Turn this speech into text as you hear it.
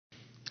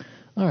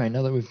Alright,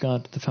 now that we've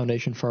got the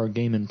foundation for our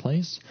game in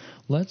place,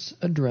 let's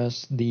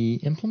address the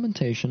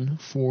implementation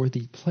for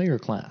the player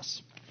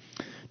class.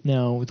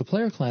 Now, the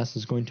player class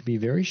is going to be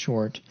very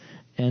short,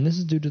 and this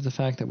is due to the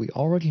fact that we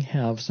already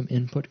have some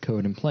input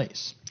code in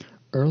place.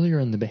 Earlier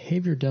in the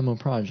behavior demo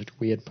project,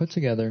 we had put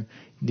together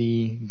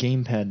the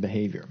gamepad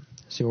behavior.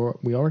 So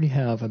we already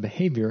have a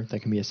behavior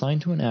that can be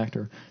assigned to an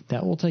actor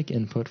that will take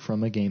input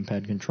from a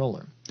gamepad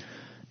controller.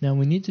 Now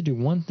we need to do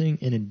one thing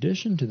in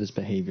addition to this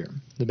behavior.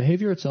 The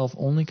behavior itself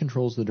only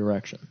controls the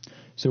direction.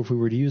 So if we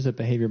were to use that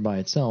behavior by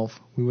itself,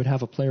 we would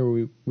have a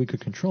player we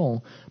could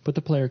control, but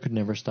the player could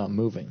never stop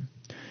moving.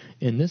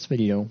 In this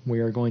video,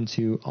 we are going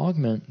to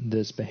augment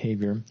this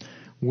behavior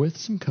with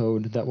some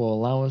code that will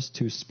allow us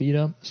to speed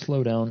up,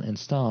 slow down, and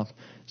stop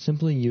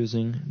simply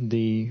using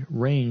the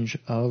range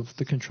of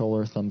the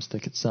controller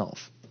thumbstick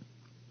itself.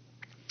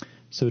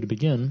 So to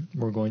begin,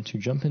 we're going to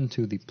jump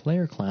into the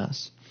player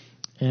class,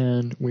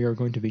 and we are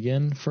going to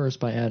begin first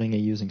by adding a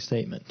using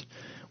statement.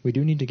 We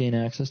do need to gain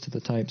access to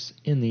the types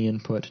in the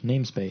input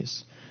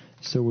namespace,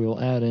 so we will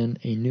add in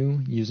a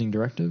new using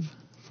directive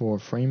for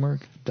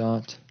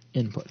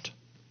framework.input.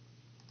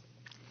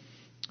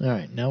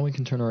 Alright, now we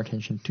can turn our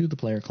attention to the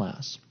player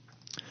class.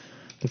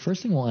 The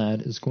first thing we'll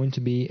add is going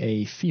to be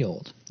a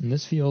field, and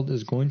this field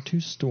is going to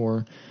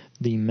store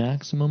the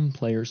maximum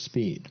player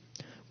speed.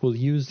 We'll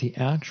use the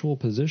actual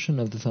position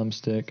of the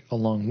thumbstick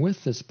along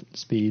with this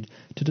speed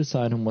to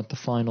decide on what the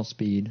final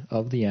speed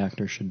of the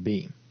actor should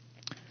be.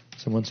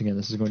 So once again,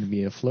 this is going to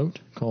be a float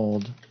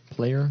called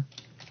player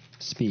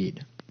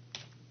speed.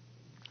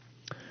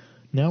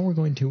 Now we're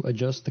going to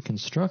adjust the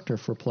constructor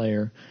for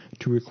player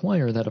to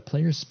require that a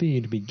player's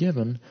speed be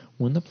given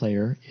when the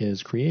player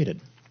is created.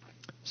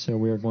 So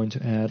we are going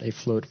to add a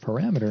float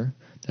parameter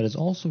that is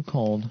also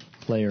called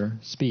player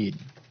speed.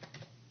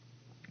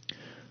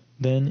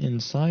 Then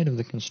inside of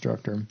the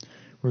constructor,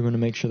 we're going to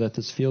make sure that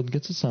this field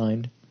gets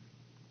assigned,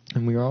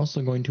 and we are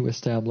also going to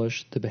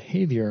establish the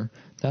behavior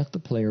that the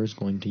player is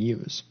going to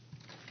use.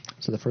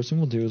 So the first thing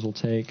we'll do is we'll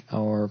take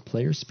our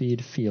player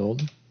speed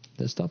field,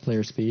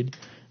 this.player speed,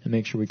 and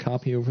make sure we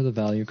copy over the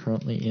value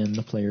currently in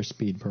the player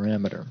speed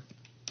parameter.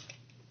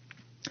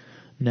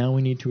 Now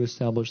we need to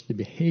establish the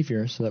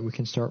behavior so that we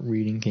can start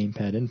reading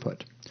gamepad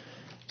input.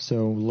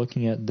 So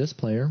looking at this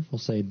player, we'll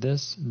say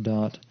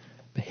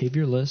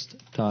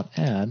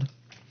this.behaviorList.add.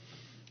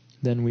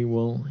 Then we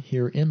will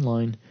here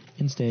inline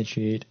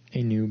instantiate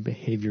a new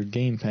behavior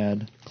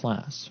gamepad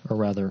class, or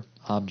rather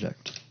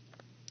object.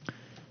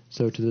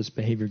 So to this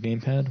behavior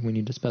gamepad, we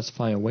need to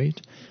specify a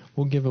weight.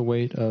 We'll give a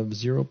weight of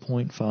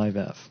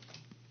 0.5f.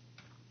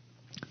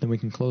 Then we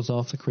can close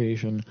off the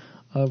creation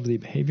of the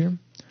behavior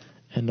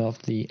and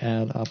off the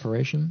add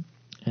operation,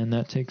 and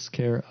that takes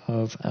care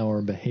of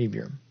our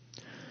behavior.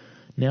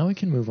 Now we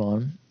can move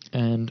on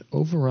and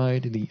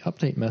override the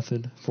update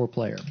method for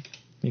player,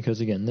 because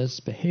again, this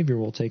behavior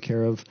will take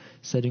care of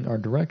setting our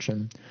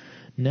direction.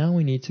 Now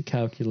we need to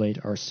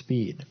calculate our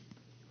speed.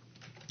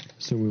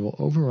 So we will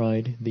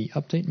override the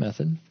update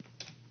method,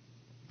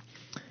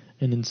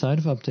 and inside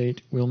of update,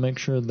 we'll make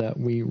sure that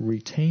we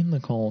retain the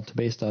call to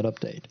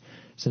base.update,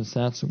 since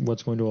that's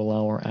what's going to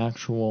allow our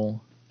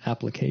actual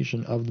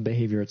application of the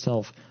behavior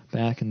itself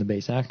back in the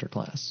base actor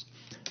class.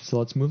 So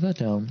let's move that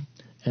down,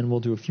 and we'll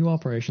do a few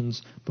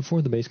operations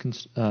before the base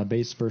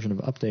version of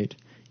update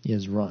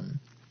is run.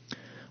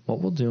 What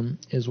we'll do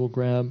is we'll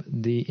grab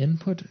the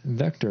input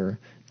vector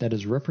that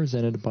is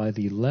represented by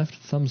the left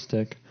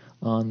thumbstick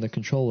on the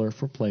controller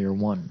for player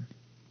 1.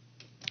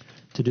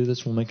 To do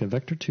this, we'll make a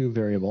vector2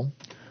 variable.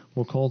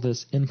 We'll call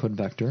this input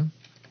vector,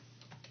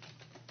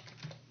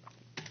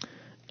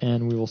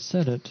 and we will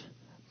set it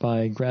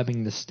by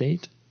grabbing the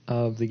state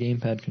of the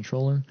gamepad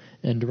controller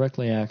and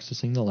directly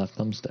accessing the left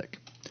thumbstick.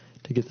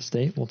 To get the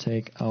state, we'll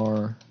take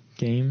our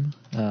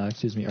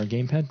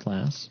gamepad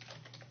class.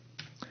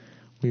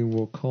 We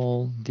will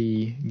call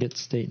the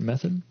getState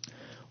method.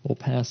 We'll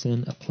pass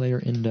in a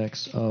player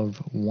index of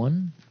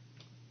 1.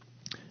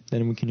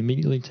 Then we can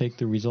immediately take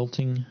the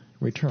resulting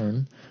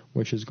return,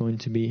 which is going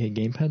to be a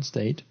gamepad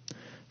state.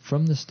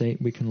 From the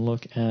state, we can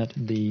look at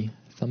the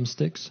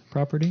thumbsticks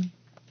property,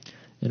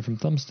 and from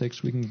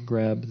thumbsticks, we can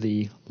grab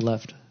the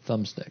left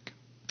thumbstick.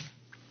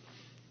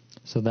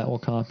 So that will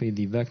copy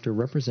the vector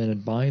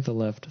represented by the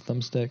left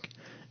thumbstick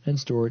and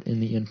store it in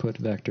the input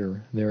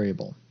vector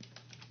variable.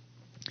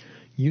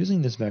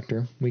 Using this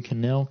vector, we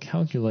can now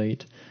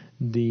calculate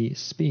the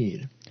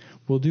speed.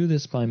 We'll do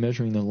this by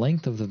measuring the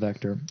length of the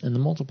vector and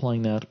then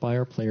multiplying that by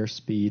our player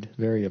speed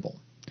variable.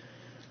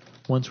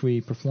 Once we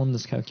perform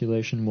this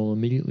calculation, we'll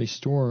immediately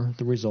store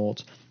the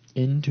result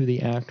into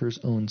the actor's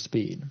own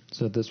speed.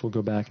 So this will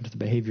go back into the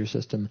behavior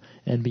system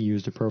and be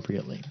used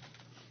appropriately.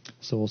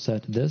 So we'll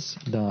set this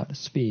dot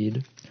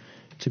speed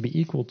to be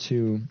equal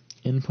to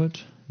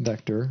input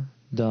vector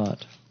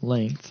dot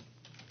length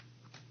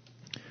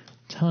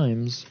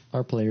times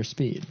our player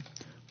speed,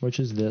 which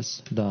is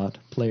this dot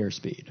player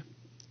speed.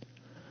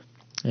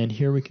 And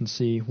here we can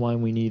see why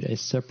we need a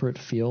separate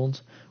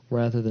field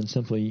rather than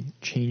simply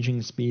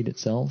changing speed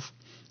itself.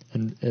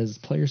 and as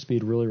player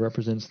speed really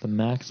represents the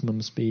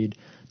maximum speed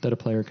that a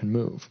player can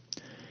move.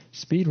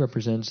 Speed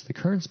represents the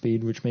current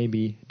speed, which may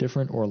be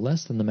different or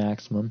less than the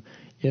maximum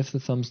if the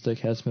thumbstick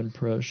has been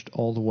pushed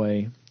all the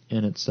way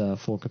in its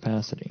full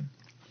capacity.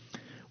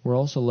 We're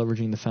also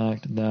leveraging the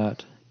fact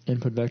that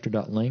input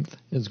vector.length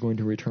is going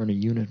to return a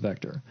unit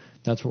vector.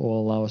 That's what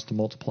will allow us to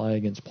multiply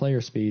against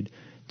player speed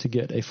to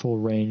get a full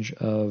range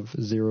of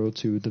 0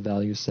 to the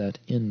value set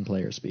in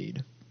player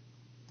speed.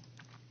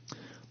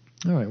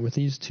 Alright, with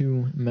these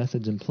two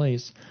methods in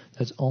place,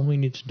 that's all we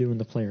need to do in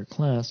the player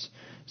class.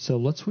 So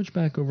let's switch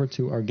back over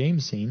to our game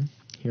scene,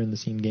 here in the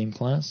scene game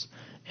class,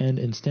 and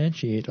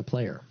instantiate a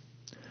player.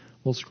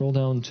 We'll scroll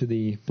down to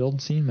the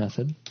build scene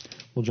method.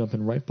 We'll jump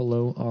in right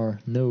below our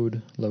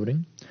node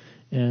loading,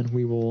 and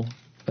we will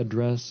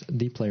address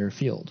the player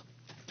field.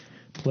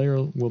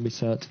 Player will be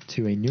set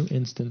to a new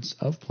instance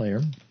of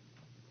player.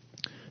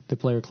 The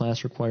player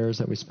class requires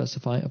that we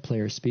specify a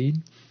player speed,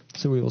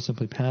 so we will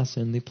simply pass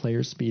in the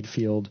player speed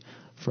field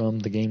from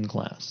the game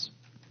class.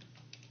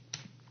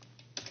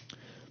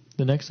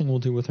 The next thing we'll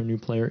do with our new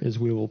player is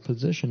we will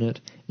position it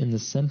in the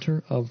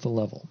center of the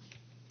level.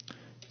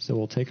 So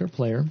we'll take our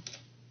player,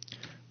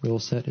 we will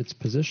set its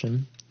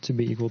position to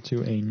be equal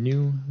to a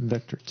new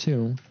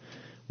vector2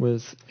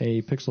 with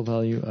a pixel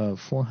value of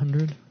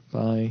 400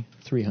 by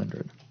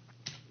 300.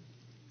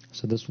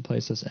 So this will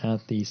place us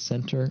at the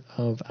center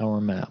of our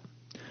map.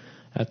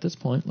 At this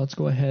point, let's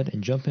go ahead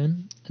and jump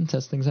in and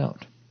test things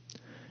out.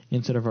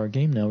 Inside of our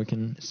game now, we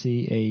can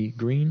see a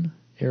green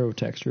arrow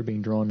texture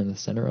being drawn in the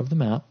center of the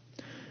map.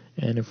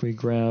 And if we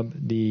grab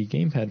the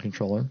gamepad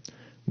controller,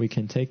 we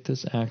can take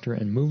this actor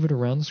and move it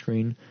around the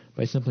screen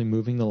by simply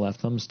moving the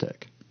left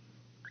thumbstick.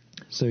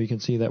 So you can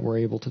see that we're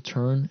able to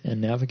turn and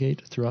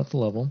navigate throughout the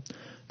level.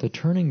 The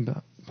turning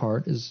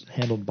part is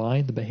handled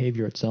by the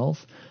behavior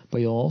itself, but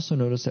you'll also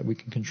notice that we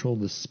can control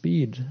the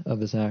speed of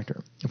this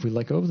actor. If we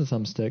let go of the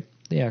thumbstick,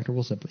 the actor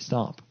will simply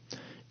stop.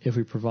 If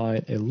we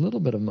provide a little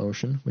bit of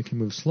motion, we can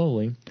move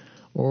slowly,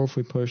 or if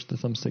we push the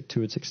thumbstick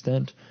to its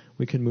extent,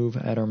 we can move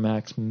at our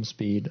maximum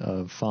speed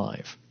of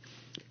 5.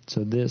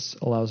 So this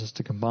allows us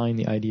to combine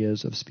the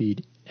ideas of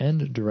speed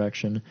and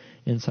direction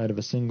inside of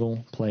a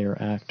single player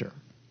actor.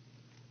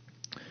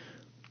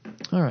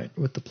 Alright,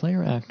 with the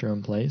player actor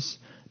in place,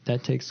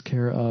 that takes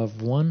care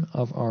of one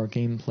of our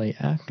gameplay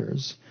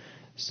actors.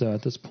 So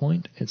at this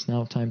point, it's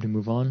now time to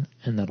move on,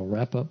 and that'll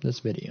wrap up this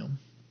video.